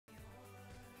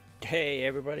Hey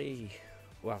everybody,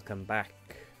 welcome back.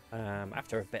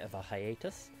 After a bit of a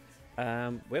hiatus,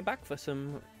 we're back for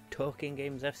some Talking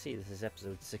Games FC. This is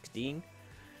episode 16.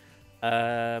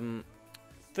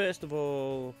 First of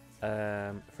all,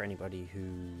 for anybody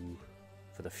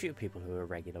for the few people who are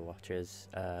regular watchers,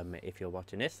 if you're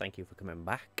watching this, thank you for coming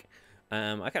back.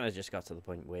 I kind of just got to the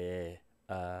point where,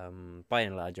 by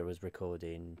and large, I was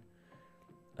recording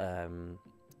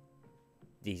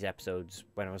these episodes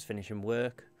when I was finishing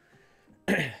work.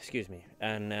 Excuse me,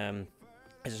 and I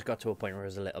just got to a point where I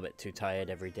was a little bit too tired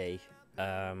every day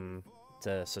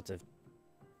to sort of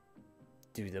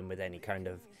do them with any kind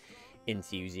of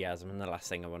enthusiasm, and the last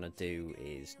thing I want to do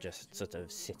is just sort of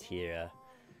sit here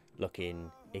looking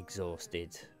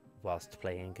exhausted whilst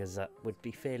playing, because that would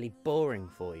be fairly boring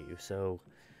for you. So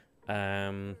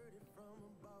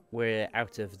we're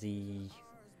out of the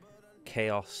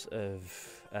chaos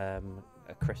of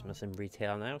a Christmas in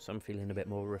retail now, so I'm feeling a bit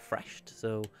more refreshed,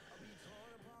 so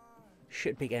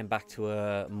should be getting back to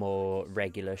a more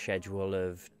regular schedule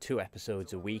of 2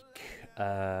 episodes a week,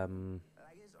 you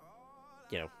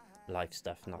know, life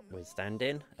stuff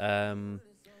notwithstanding. So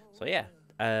yeah,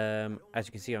 as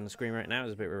you can see on the screen right now,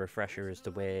 there's a bit of a refresher as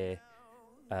to where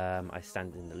I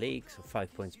stand in the league. So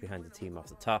 5 points behind the team off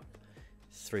the top,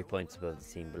 3 points above the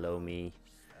team below me.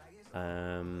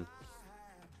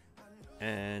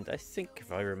 And I think,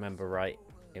 if I remember right,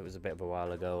 it was a bit of a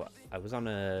while ago, I was on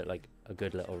a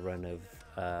good little run of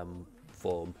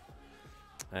form.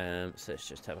 So let's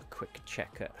just have a quick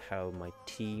check at how my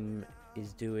team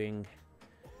is doing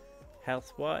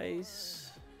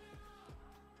health-wise.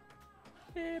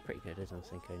 Yeah, pretty good. I don't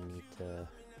think I need to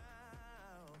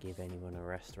give anyone a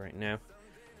rest right now.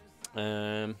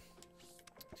 So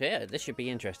yeah, this should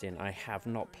be interesting. I have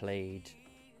not played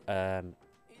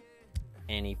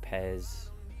any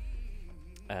PES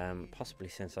possibly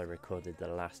since I recorded the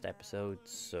last episode,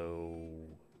 so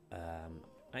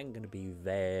I'm gonna be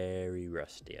very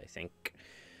rusty, I think.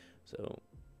 So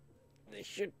this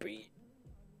should be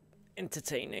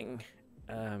entertaining,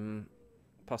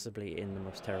 possibly in the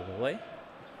most terrible way,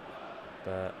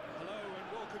 but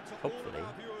hopefully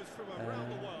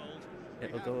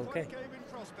it'll go okay.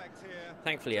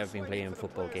 Thankfully, I've been playing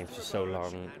football games for so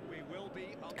long,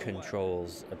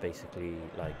 controls are basically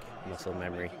like muscle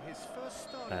memory.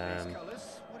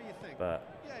 But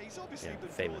you know,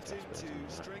 famous last words on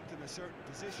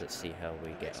that. Let's see how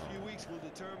we get on. The next few weeks will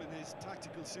determine his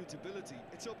tactical suitability.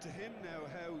 It's up to him now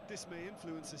how this may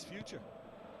influence his future.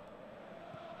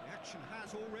 The action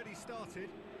has already started.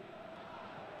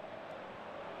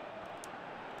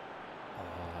 Oh,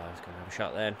 I was going to have a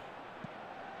shot then.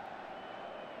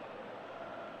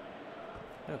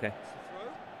 Okay.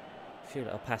 A few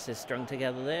little passes strung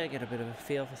together there, get a bit of a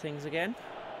feel for things again.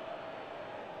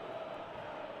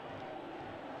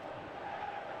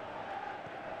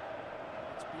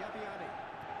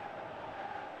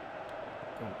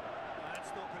 That's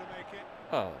not going to make it.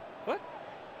 Oh, what?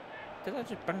 Did that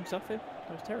just bounce off him?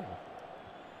 That was terrible.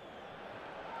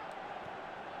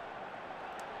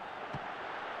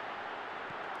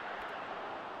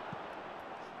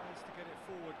 Tries to get it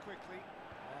forward quickly.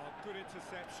 Oh, good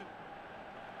interception.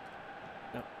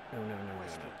 No.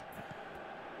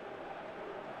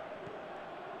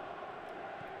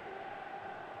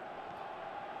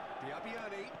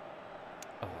 Diabiani.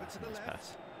 Oh, that's a nice pass.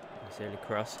 Nice early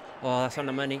cross. Oh, that's on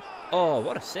the money. Oh,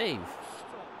 what a save.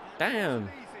 Damn.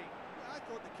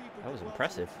 That was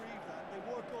impressive. They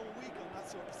work all week on that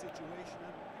sort of situation,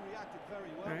 and he reacted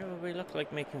very well. Alright, well, we look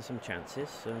like making some chances,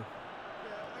 so... Yeah,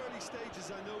 early stages,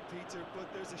 I know, Peter,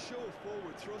 but there's a show of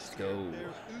forward thrust. Let's go. Here.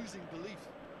 They're oozing belief.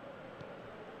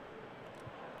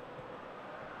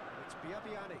 It's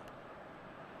Biabiani.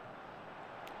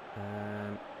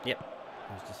 Yep.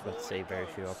 I was just about to say very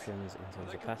few options in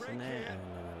terms of passing there, and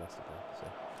then I lost the ball, so...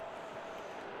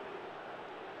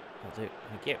 That'll do.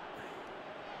 Thank you.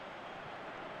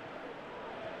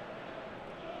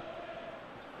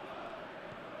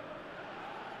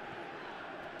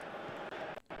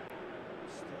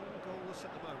 Still goalless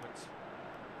at the moment.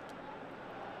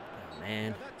 Oh,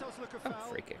 man. Yeah, that does look a Oh,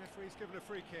 foul. free kick. Referee's given a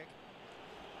free kick.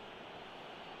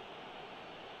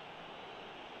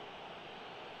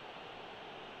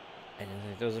 I don't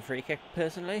think there was a free kick,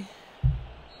 personally.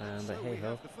 But hey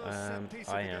ho,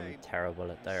 I am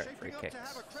terrible at direct free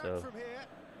kicks, so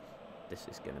this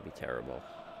is going to be terrible,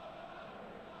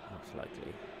 most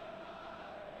likely.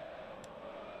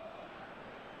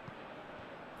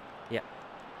 Yep.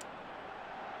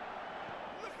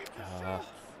 I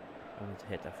wanted to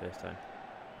hit that first time.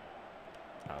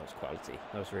 That was quality.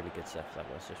 That was really good stuff. That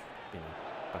was just, you know,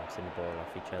 bouncing the ball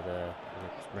off each other,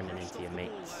 running into your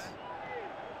mates.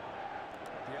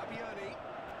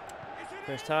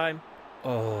 First time.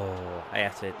 Oh, I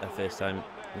had it the first time,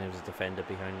 and there was a defender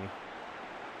behind me.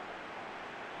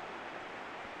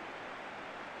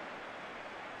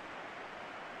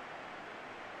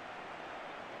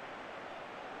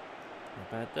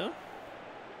 Not bad though.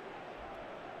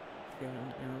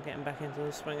 Feeling, getting back into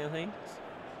the swing of things.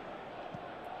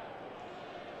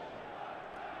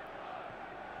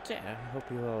 So yeah, I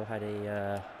hope you all had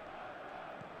a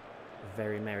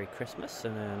very Merry Christmas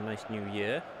and a nice New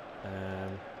Year.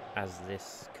 As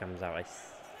this comes out, I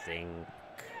think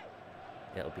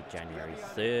it'll be January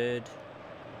 3rd.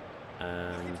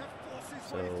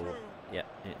 So yeah,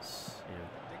 it's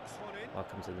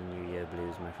welcome to the New Year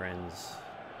blues, my friends.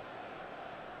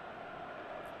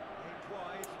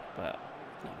 But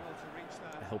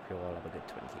I hope you all have a good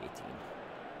 2018.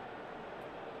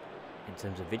 In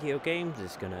terms of video games,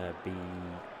 it's gonna be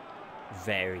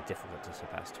very difficult to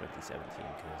surpass 2017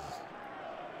 because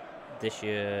this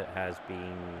year has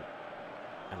been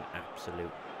an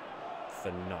absolute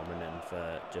phenomenon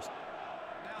for just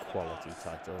quality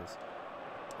titles.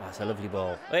 Oh, that's a lovely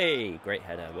ball. Hey, great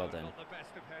header, well done.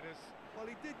 Well,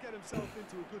 he did get himself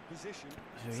into a good position.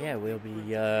 So yeah, we'll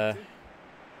be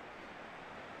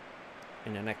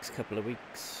in the next couple of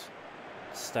weeks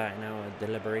starting our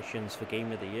deliberations for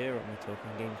Game of the Year on the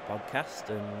Talking Games podcast,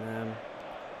 and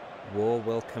war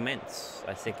will commence.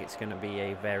 I think it's going to be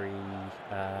a very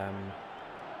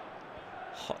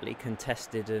hotly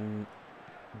contested and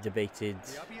debated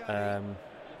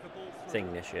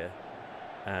thing this year.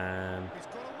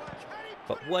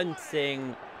 But one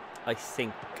thing I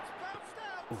think,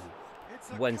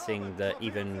 one thing that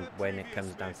even when it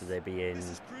comes down to there being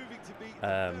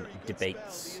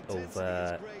debates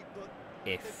over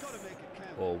if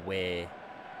or where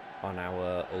on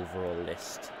our overall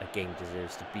list a game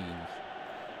deserves to be,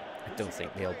 I don't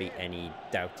think there'll be any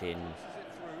doubting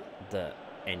that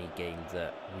any game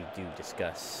that we do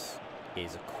discuss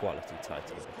is a quality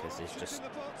title, because it's just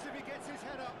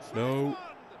no.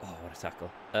 Oh, what a tackle!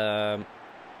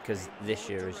 Because this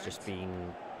year has just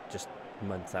been just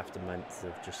month after month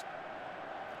of just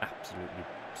absolutely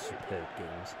superb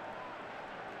games.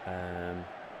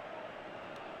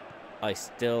 I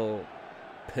still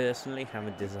personally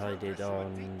haven't decided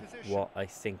on what I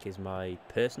think is my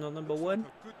personal number one,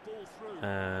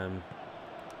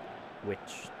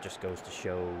 which just goes to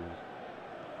show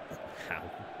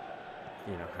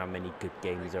how many good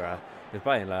games there are. Because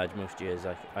by and large, most years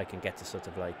I can get to sort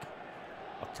of like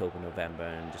October, November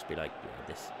and just be like,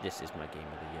 yeah, this is my game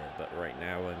of the year. But right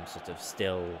now I'm sort of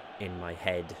still in my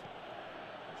head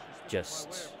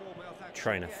just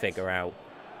trying to figure out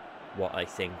what I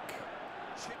think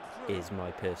is my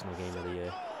personal game of the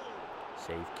year.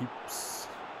 Save keeps.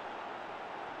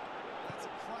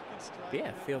 But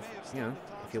yeah, if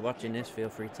you're watching this, feel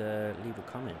free to leave a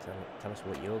comment. Tell us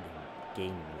what your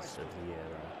games of the year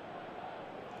are.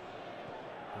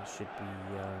 It should be,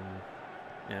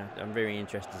 I'm very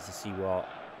interested to see what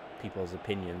people's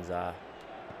opinions are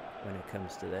when it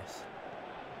comes to this.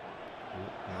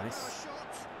 Ooh, nice.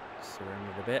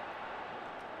 Surrounded a bit.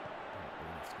 We're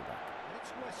gonna have to go back.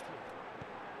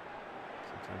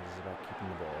 Sometimes it's about keeping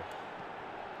the ball.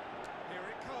 Here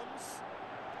it comes.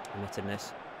 I'm hitting this.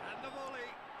 And the volley.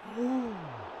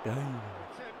 Dang.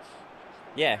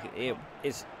 Yeah,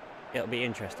 it'll be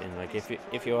interesting. Like if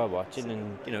you are watching,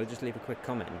 and just leave a quick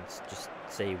comment and just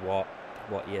say what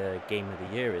your game of the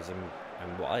year is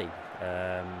and why.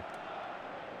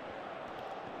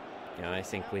 I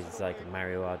think with like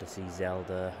Mario Odyssey,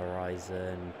 Zelda,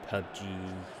 Horizon, PUBG,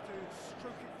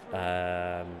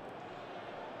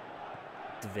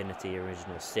 Divinity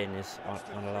Original Sin is on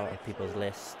a lot of people's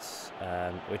lists,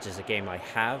 which is a game I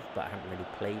have but I haven't really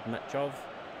played much of,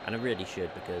 and I really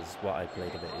should, because what I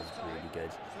played of it is really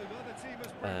good.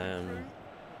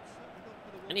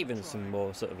 And even some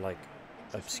more sort of like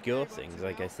obscure things,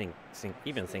 like I think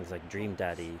even things like Dream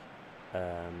Daddy,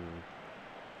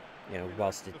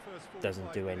 whilst it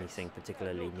doesn't do anything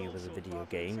particularly new as a video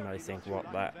game, I think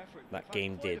what that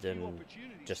game did, and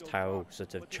just how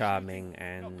sort of charming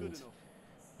and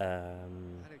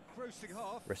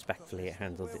respectfully it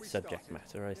handled its subject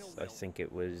matter, I think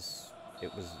it was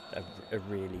a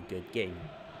really good game.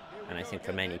 And I think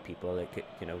for many people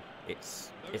it's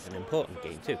an important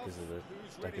game too, because of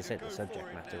like I said, the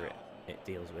subject matter it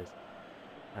deals with.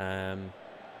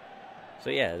 So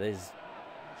yeah,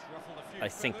 I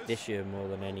think this year more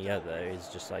than any other is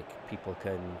just like people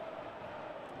can,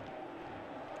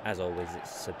 as always it's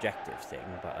a subjective thing,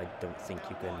 but I don't think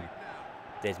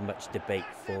there's much debate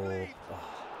for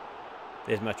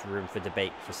there's much room for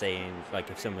debate for saying, like,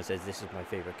 if someone says this is my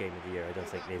favourite game of the year, I don't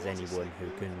think there's anyone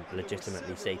who can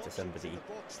legitimately say to somebody,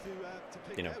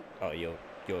 you know, oh, your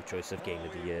choice of game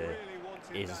of the year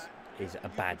is a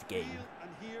bad game.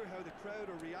 And hear how the crowd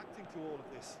are reacting to all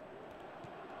of this.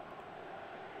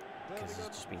 Because there's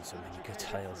just been so many good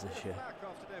titles this year.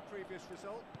 After their previous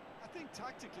result, I think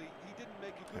tactically he didn't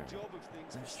make a good job of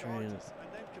things for Let's try and starters, and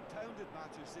then compounded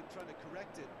matters in trying to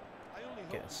correct it. I only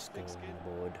get hope a he's score thick-skinned. on the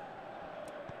board.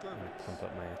 I'm going to pump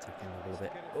up my attacking level a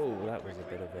bit. Oh, that was a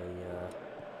bit of a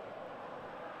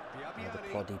another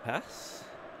ploddy pass.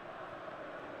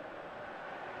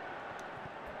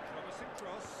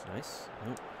 Nice.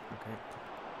 Oh, okay.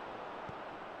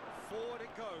 Forward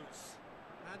it goes,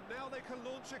 and now they can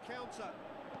launch a counter.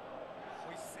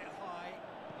 We set high,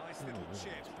 nice little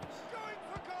chip. Going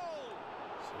for goal.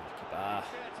 Ah.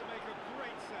 There to make a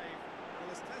great save. Well,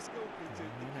 as Tesco put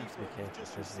it, the keeper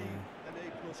just received an A+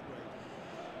 grade.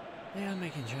 They are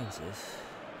making chances.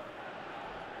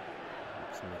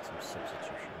 Let's make some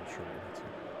substitution. I'm sure we need to.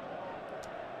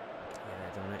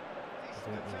 Yeah, don't it? I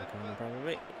don't know the corner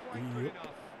probably.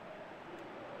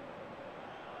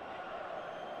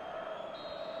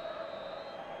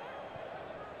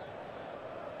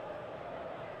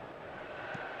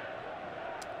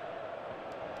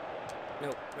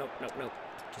 Yep. Nope.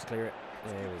 Just clear it.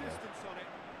 There we go.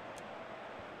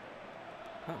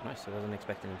 Oh, nice. I wasn't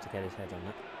expecting him to get his head on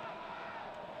that.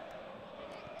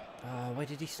 Why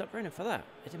did he stop running for that?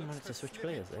 I didn't want it to switch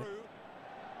players there.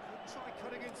 Try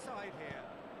cutting inside here.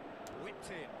 Whipped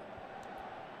in.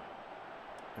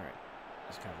 Alright,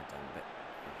 let's calm it down a bit.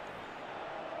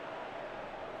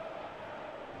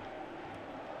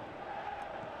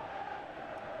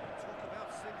 Talk about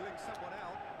singling someone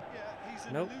out. Yeah, he's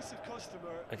an Nope. elusive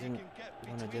customer. I didn't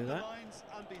want to do that. Lines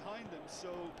and behind them,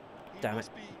 so he Damn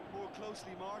must it. be more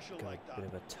closely marshaled Got like a that. bit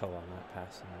of a toe on that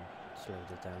pass and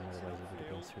slowed it down, otherwise it would have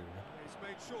been through. He's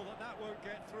made sure that that won't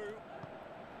get through.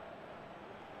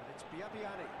 And it's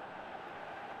Biabiani.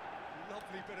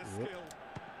 Lovely bit of skill.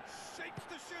 Shapes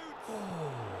the shoot.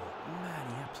 Oh, man,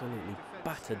 he absolutely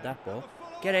battered that ball.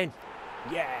 Get in.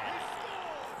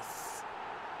 Yes.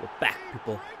 We're back,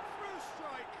 people.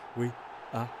 We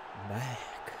are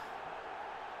back.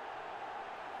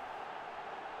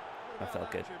 That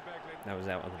felt good. That was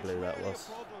out of the blue, that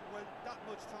was.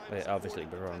 But obviously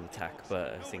we were on attack,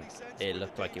 but I think it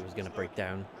looked like it was going to break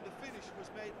down.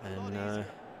 And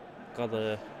got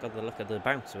the look at the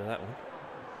bounce with that one.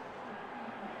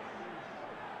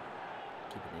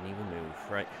 Keep it an even move.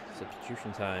 Right,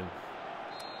 substitution time.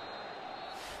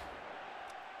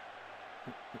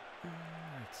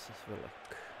 Let's just have a look.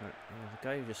 Right, well, the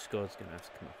guy who just scored is going to have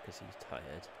to come up because he's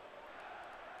tired.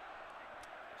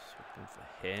 Swap for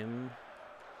him.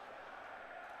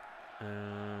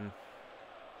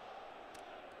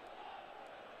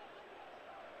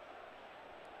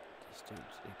 This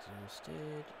dude's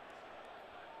exhausted.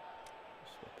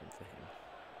 Swap him for him.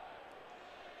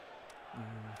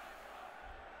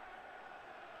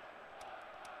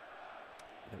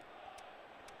 Nope.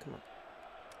 Come on.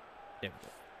 There we go.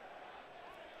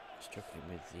 Struggling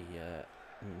with the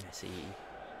messy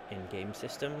in-game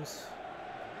systems.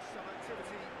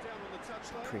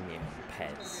 Premium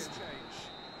PES.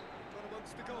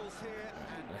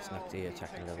 Let's knock the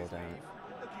attacking level down.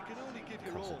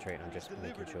 Concentrate on just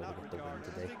making sure we get the win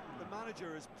today. The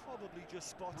manager has probably just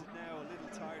spotted now a little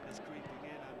tiredness creeping in,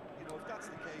 and you know if that's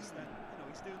the case, then you know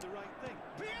he's doing the right thing.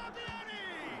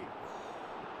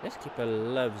 This keeper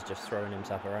loves just throwing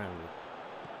himself around.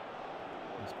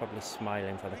 He's probably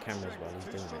smiling for the cameras while he's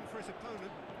doing it.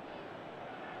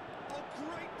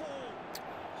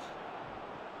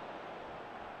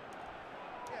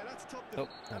 Oh,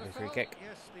 that'll be a free kick.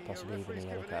 Possibly even a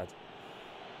yellow card.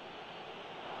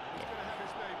 Yeah.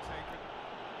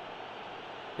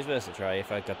 It's worth a try.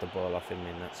 If I got the ball off him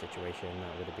in that situation,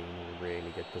 that would have been a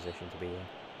really good position to be in. It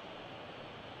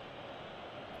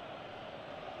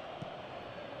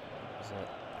was a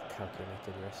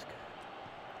calculated risk.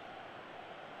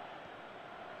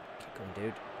 Keep going,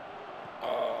 dude.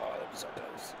 Oh, that was so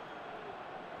close.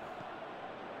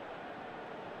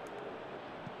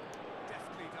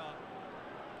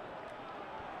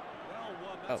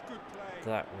 Oh,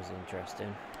 that was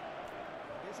interesting.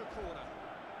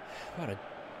 What a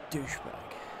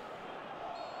douchebag.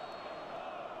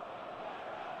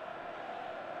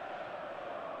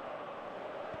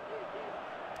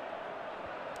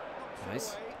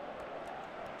 Nice.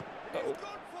 Uh-oh.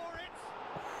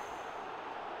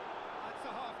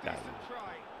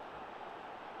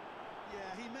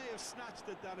 Yeah, he may have snatched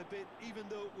at that a bit, even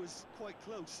though it was quite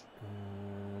close.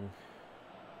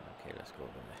 Okay, let's go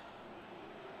over there.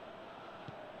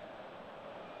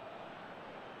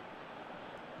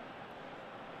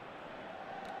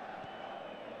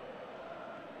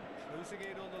 Closing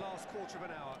in on the last quarter of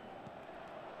an hour.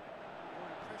 Your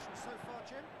impression so far,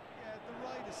 Jim? Yeah, the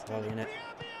ride is still Volleying it.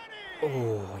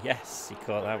 Biabiani! Oh, yes, he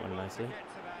caught that one nicely.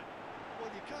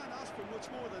 Well, you can't ask for much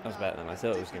more than That was better than I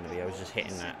thought it was going to be. I was just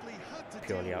hitting that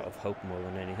purely out of hope more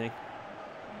than anything.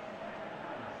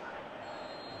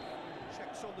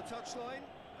 Checks on the touchline.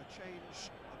 A change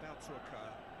about to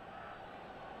occur.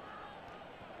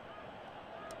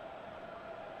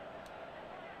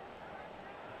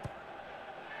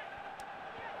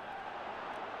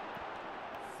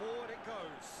 Forward it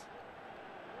goes.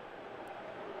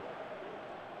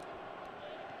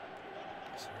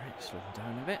 It's alright, slow him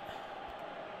down a bit.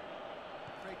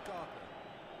 Craig Gardner.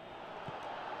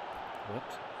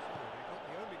 Whoops. So they got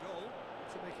the only goal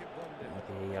to make it 1-0. Might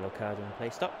be a yellow card when play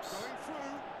stops. Going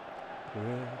through.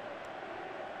 Yeah.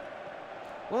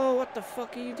 Whoa, what the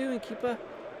fuck are you doing, keeper?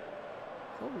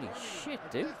 Holy shit,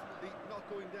 dude. Definitely not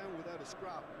going down without a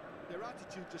scrap. Their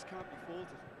attitude just can't be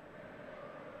faulted.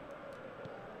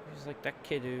 He's like that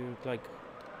kid who, like,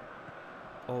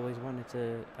 always wanted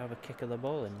to have a kick of the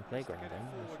ball in the playground then.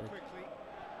 It's like,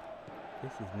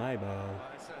 this is my ball.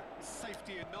 It's a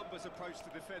safety in numbers approach to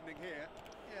defending here.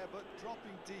 Yeah, but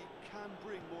dropping deep can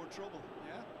bring more trouble.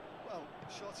 Yeah? Well,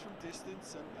 shots from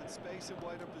distance and space in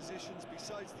wider positions,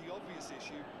 besides the obvious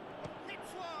issue.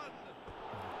 Hits one!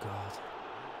 Oh, God.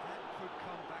 That could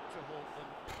come back to haunt them.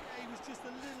 Yeah, he was just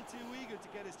a little too eager to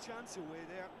get his chance away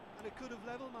there, and it could have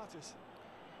level matters.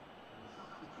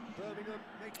 Birmingham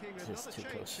making This another is too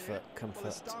change close here. for Well, comfort.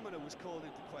 his stamina was called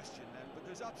into question then, but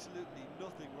there's absolutely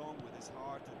nothing wrong with his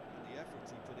heart and the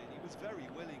efforts he put in. He was very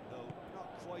willing, though, not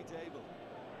quite able.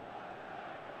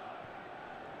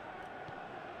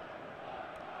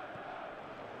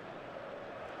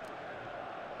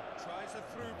 Tries a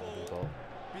through ball. Ball.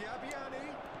 Biabiani.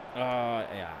 Oh,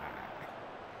 yeah.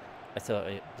 I thought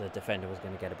the defender was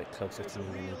going to get a bit closer to me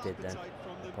than he did then. I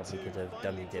probably could have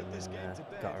dummied him and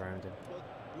got around him.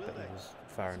 But he was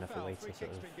far enough away to sort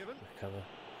of recover.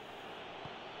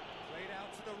 Played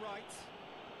out to the right.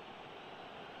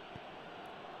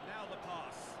 Now the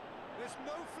pass. There's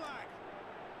no flag.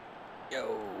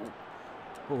 Yo!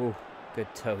 Oh,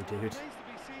 good toe, dude.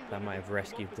 That might have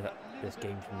rescued this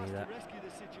game for me, that. Rescue the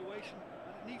situation,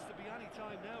 and it needs to be any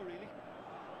time now, really.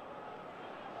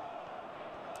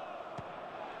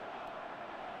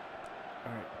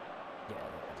 Alright. Yeah,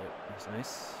 that'll do. That's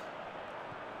nice.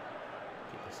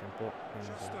 Keep it simple.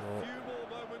 Just a few more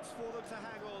moments for them to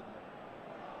hang on.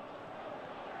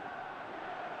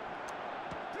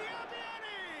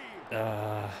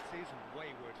 Biabiani! Season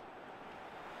wayward.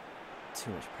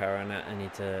 Too much power on that. I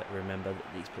need to remember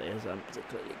that these players aren't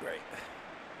particularly great.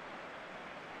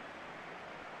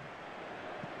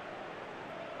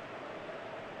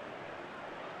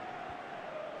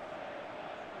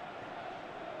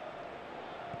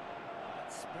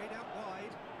 Sprayed out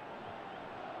wide.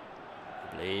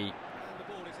 Lovely. And the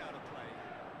ball is out of play.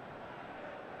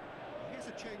 Here's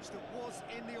a change that was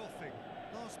in the offing.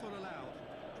 Last one allowed.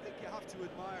 I think you have to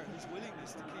admire his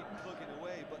willingness to keep plugging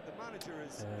away, but the manager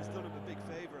has done him a big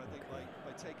favour, I think, by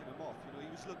taking him off. You know,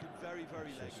 he was looking very,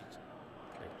 very leggy.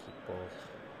 Okay, keep ball.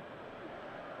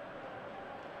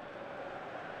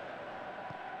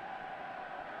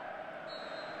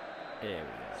 There we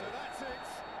go. So that's it.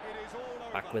 It is all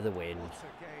over. Back with a win. What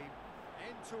a game.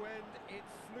 End to end, it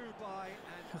flew by,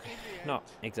 and Okay, in the end, not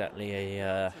exactly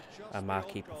a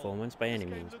marquee performance by any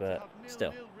means, but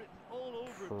still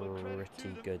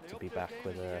pretty good to be back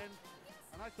with a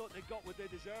And I thought they got what they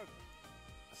deserved.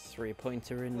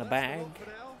 3-pointer in the well, that's bag. all for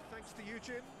now. Thanks to you,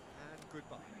 Jim, and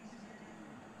goodbye.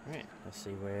 Right, let's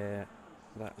see where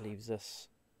that leaves us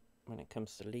when it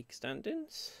comes to league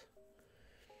standings.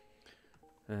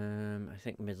 I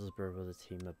think Middlesbrough were the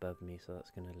team above me, so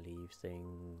that's going to leave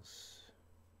things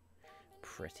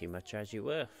pretty much as you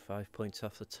were. 5 points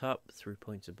off the top, 3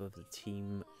 points above the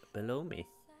team below me.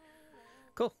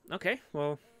 Cool, okay,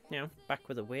 well, you know, back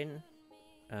with a win.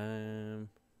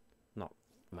 Not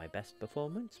my best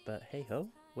performance, but hey ho,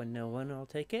 1-0-1, I'll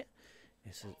take it.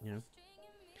 It's, you know,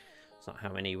 it's not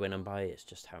how many win and by, it's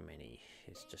just how many,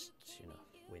 it's just, you know,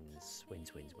 wins.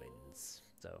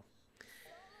 So,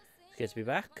 it's good to be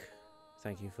back.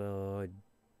 Thank you for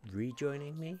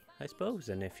rejoining me, I suppose,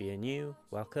 and if you're new,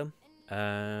 welcome.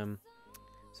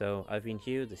 So, I've been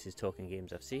Hugh, this is Talking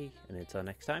Games FC, and until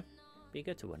next time, be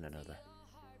good to one another.